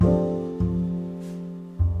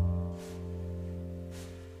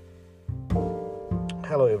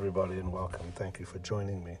Hello, everybody, and welcome. Thank you for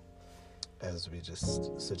joining me as we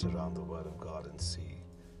just sit around the Word of God and see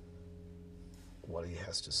what He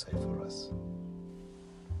has to say for us.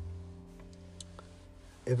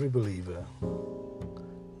 Every believer,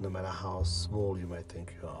 no matter how small you may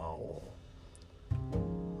think you are or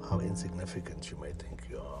how insignificant you may think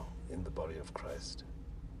you are in the body of Christ,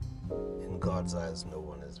 in God's eyes, no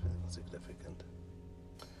one is insignificant.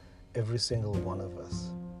 Every single one of us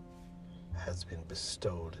has been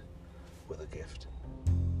bestowed with a gift.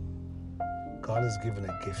 God has given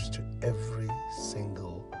a gift to every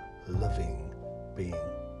single living being,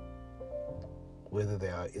 whether they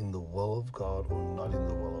are in the will of God or not in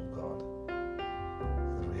the will of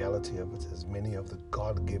God. The reality of it is many of the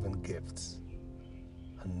God-given gifts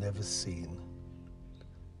are never seen,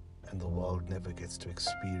 and the world never gets to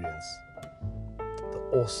experience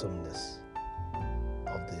the awesomeness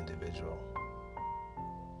of the individual.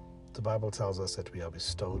 The Bible tells us that we are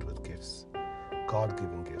bestowed with gifts,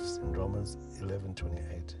 God-given gifts, in Romans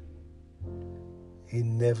 11:28. He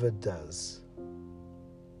never does,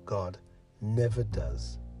 God never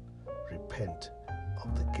does repent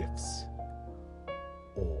of the gifts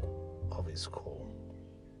or of His call.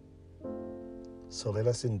 So let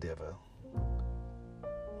us endeavor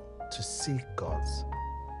to seek God's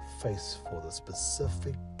face for the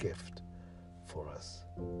specific gift for us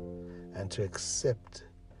and to accept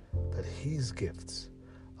that His gifts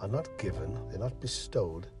are not given, they're not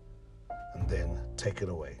bestowed, and then taken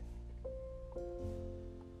away.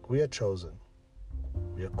 We are chosen,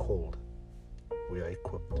 we are called, we are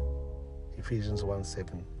equipped. Ephesians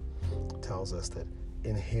 1:7 tells us that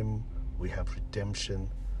in Him we have redemption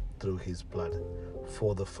through His blood,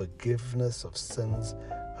 for the forgiveness of sins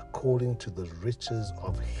according to the riches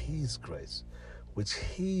of His grace, which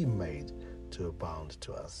He made to abound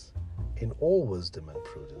to us in all wisdom and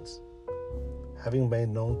prudence, having made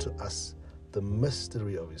known to us the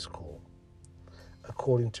mystery of His call,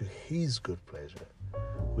 according to His good pleasure,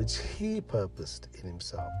 which He purposed in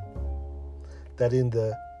Himself, that in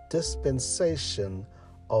the dispensation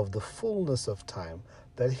of the fullness of time,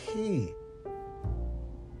 that He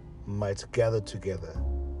might gather together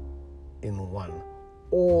in one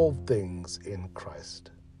all things in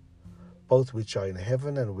Christ, both which are in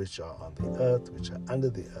heaven and which are on the earth, which are under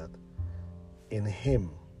the earth. In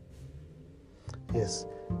Him, yes,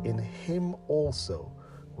 in Him also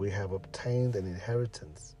we have obtained an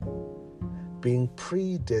inheritance, being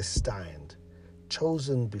predestined,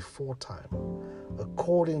 chosen before time,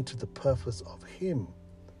 according to the purpose of Him,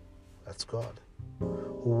 that's God,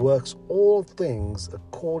 who works all things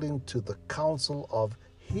according to the counsel of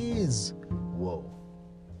His will,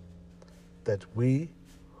 that we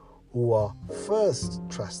who are first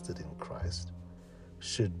trusted in Christ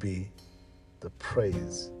should be the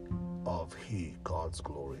praise of He, God's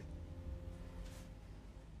glory.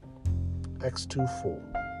 Acts 2:4.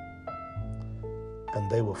 And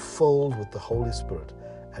they were filled with the Holy Spirit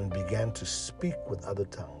and began to speak with other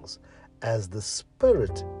tongues as the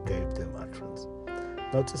Spirit gave them utterance.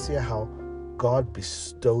 Notice here how God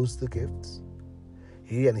bestows the gifts.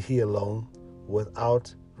 He and He alone,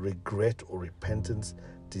 without regret or repentance,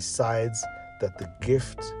 decides that the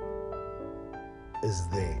gift is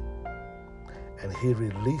there. And He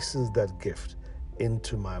releases that gift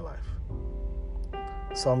into my life.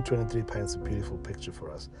 Psalm 23 paints a beautiful picture for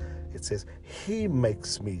us. It says, He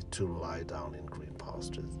makes me to lie down in green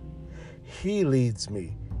pastures. He leads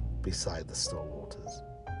me beside the still waters.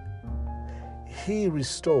 He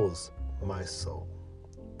restores my soul.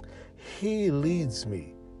 He leads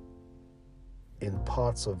me in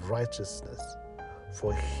paths of righteousness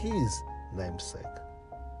for His name's sake.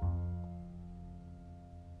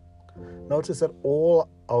 Notice that all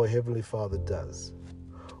our Heavenly Father does,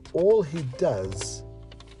 all He does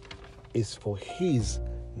is for His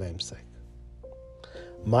name's sake.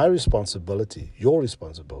 My responsibility, your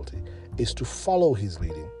responsibility, is to follow His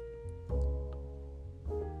leading.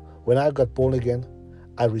 When I got born again,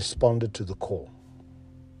 I responded to the call.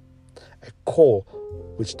 A call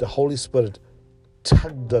which the Holy Spirit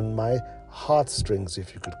tugged on my heartstrings,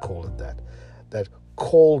 if you could call it that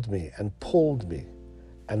called me and pulled me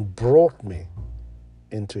and brought me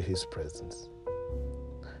into His presence.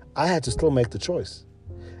 I had to still make the choice.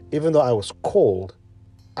 Even though I was called,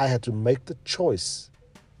 I had to make the choice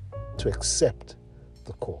to accept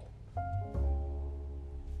the call.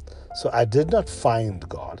 So I did not find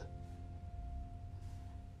God.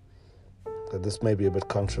 This may be a bit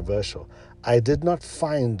controversial. I did not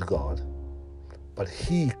find God, but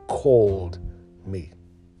He called me.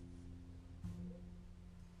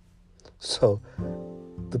 So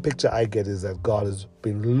the picture I get is that God has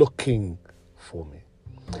been looking for me.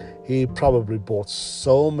 He probably brought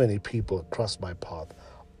so many people across my path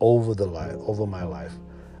over my life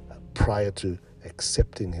prior to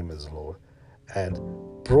accepting him as Lord, and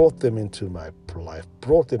brought them into my life,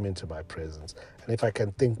 brought them into my presence. And if I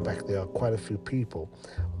can think back, there are quite a few people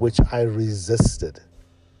which I resisted.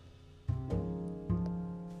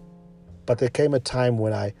 But there came a time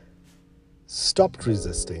when I stopped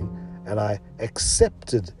resisting and I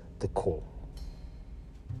accepted the call.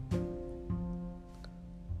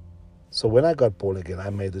 So when I got born again, I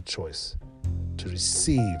made the choice to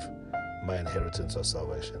receive my inheritance of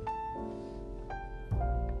salvation.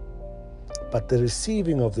 But the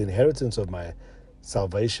receiving of the inheritance of my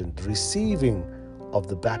salvation, the receiving of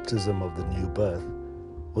the baptism of the new birth,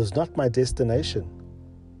 was not my destination.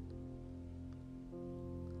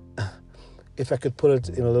 If I could put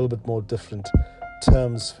it in a little bit more different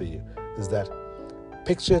terms for you, is that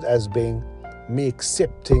picture it as being me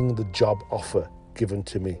accepting the job offer given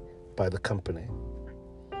to me by the company.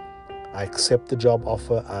 I accept the job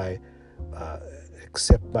offer, I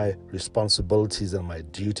accept my responsibilities and my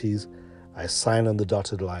duties, I sign on the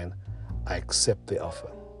dotted line, I accept the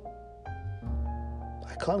offer.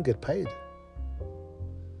 I can't get paid.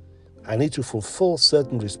 I need to fulfill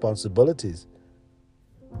certain responsibilities.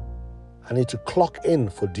 I need to clock in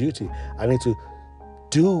for duty. I need to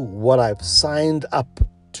do what I've signed up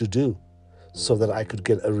to do so that I could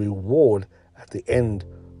get a reward at the end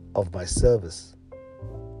of my service.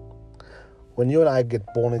 When you and I get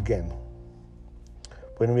born again,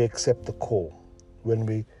 when we accept the call, when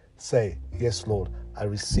we say, yes, Lord, I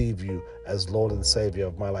receive you as Lord and Savior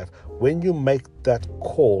of my life. When you make that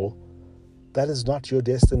call, that is not your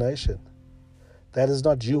destination. That is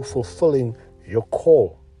not you fulfilling your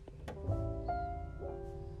call.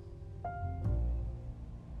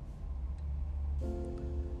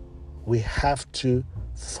 We have to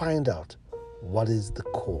find out what is the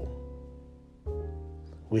call.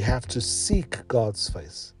 We have to seek God's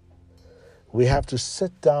face. We have to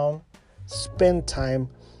sit down, spend time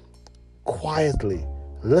quietly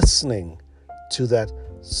listening to that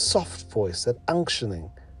soft voice, that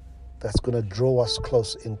unctioning that's going to draw us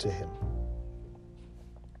close into Him.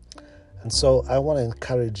 And so I want to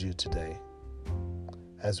encourage you today,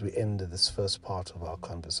 as we end this first part of our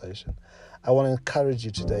conversation, I want to encourage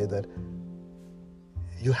you today that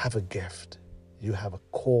you have a gift. You have a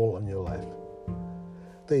call on your life.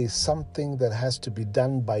 There is something that has to be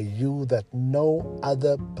done by you that no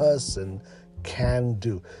other person can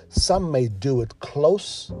do. Some may do it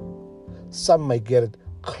close. Some may get it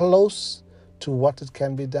close to what it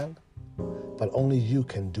can be done. But only you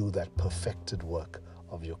can do that perfected work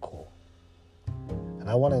of your call. And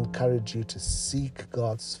I want to encourage you to seek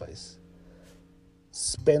God's face.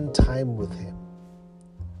 Spend time with Him.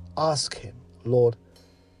 Ask Him, Lord,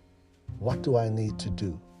 what do I need to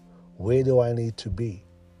do? Where do I need to be?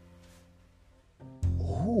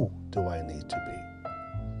 Who do I need to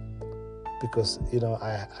be? Because,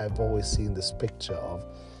 I've always seen this picture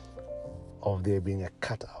of there being a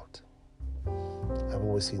cutout. I've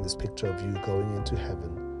always seen this picture of you going into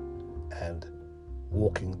heaven and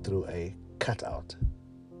walking through a cutout.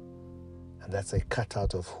 And that's a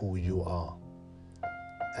cutout of who you are.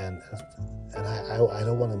 And I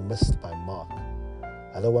don't want to miss my mark.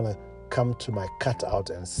 I don't want to come to my cutout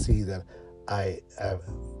and see that I am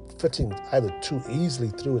fitting either too easily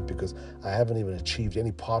through it because I haven't even achieved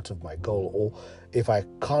any part of my goal, or if I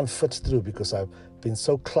can't fit through because I've been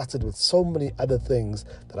so cluttered with so many other things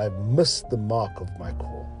that I've missed the mark of my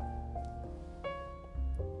call.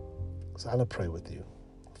 So I'm going to pray with you.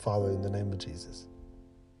 Father, in the name of Jesus,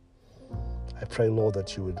 I pray, Lord,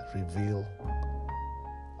 that you would reveal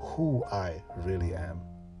who I really am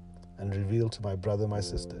and reveal to my brother, my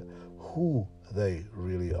sister, who they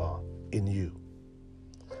really are in you.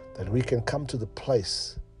 That we can come to the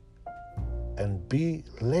place and be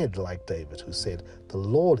led like David, who said, the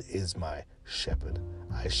Lord is my shepherd.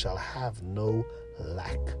 I shall have no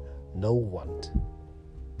lack, no want.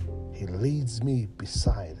 He leads me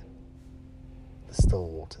beside the still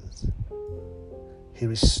waters. He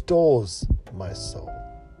restores my soul.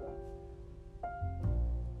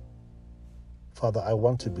 Father, I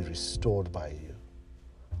want to be restored by you.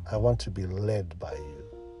 I want to be led by you.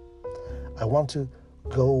 I want to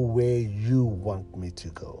go where you want me to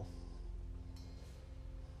go.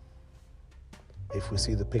 If we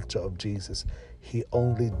see the picture of Jesus, he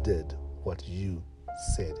only did what you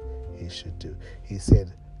said he should do. He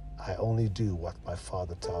said, I only do what my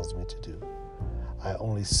Father tells me to do. I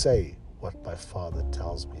only say what my Father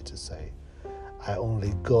tells me to say. I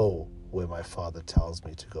only go where my Father tells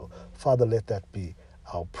me to go. Father, let that be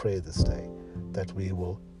our prayer this day, that we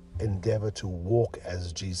will endeavor to walk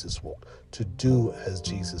as Jesus walked, to do as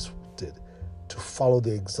Jesus did, to follow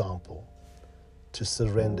the example, to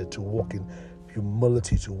surrender, to walk in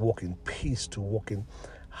humility, to walk in peace, to walk in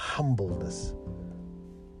humbleness.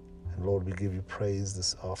 And Lord, we give you praise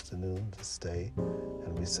this afternoon, this day,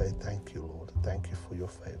 and we say thank you, Lord. Thank you for your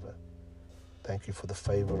favor. Thank you for the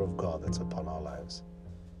favor of God that's upon our lives.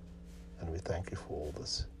 And we thank you for all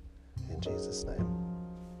this. In Jesus' name.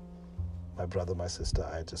 My brother, my sister,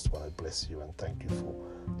 I just want to bless you and thank you for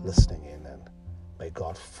listening in, and may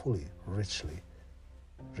God fully, richly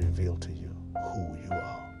reveal to you who you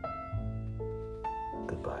are.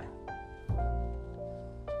 Goodbye.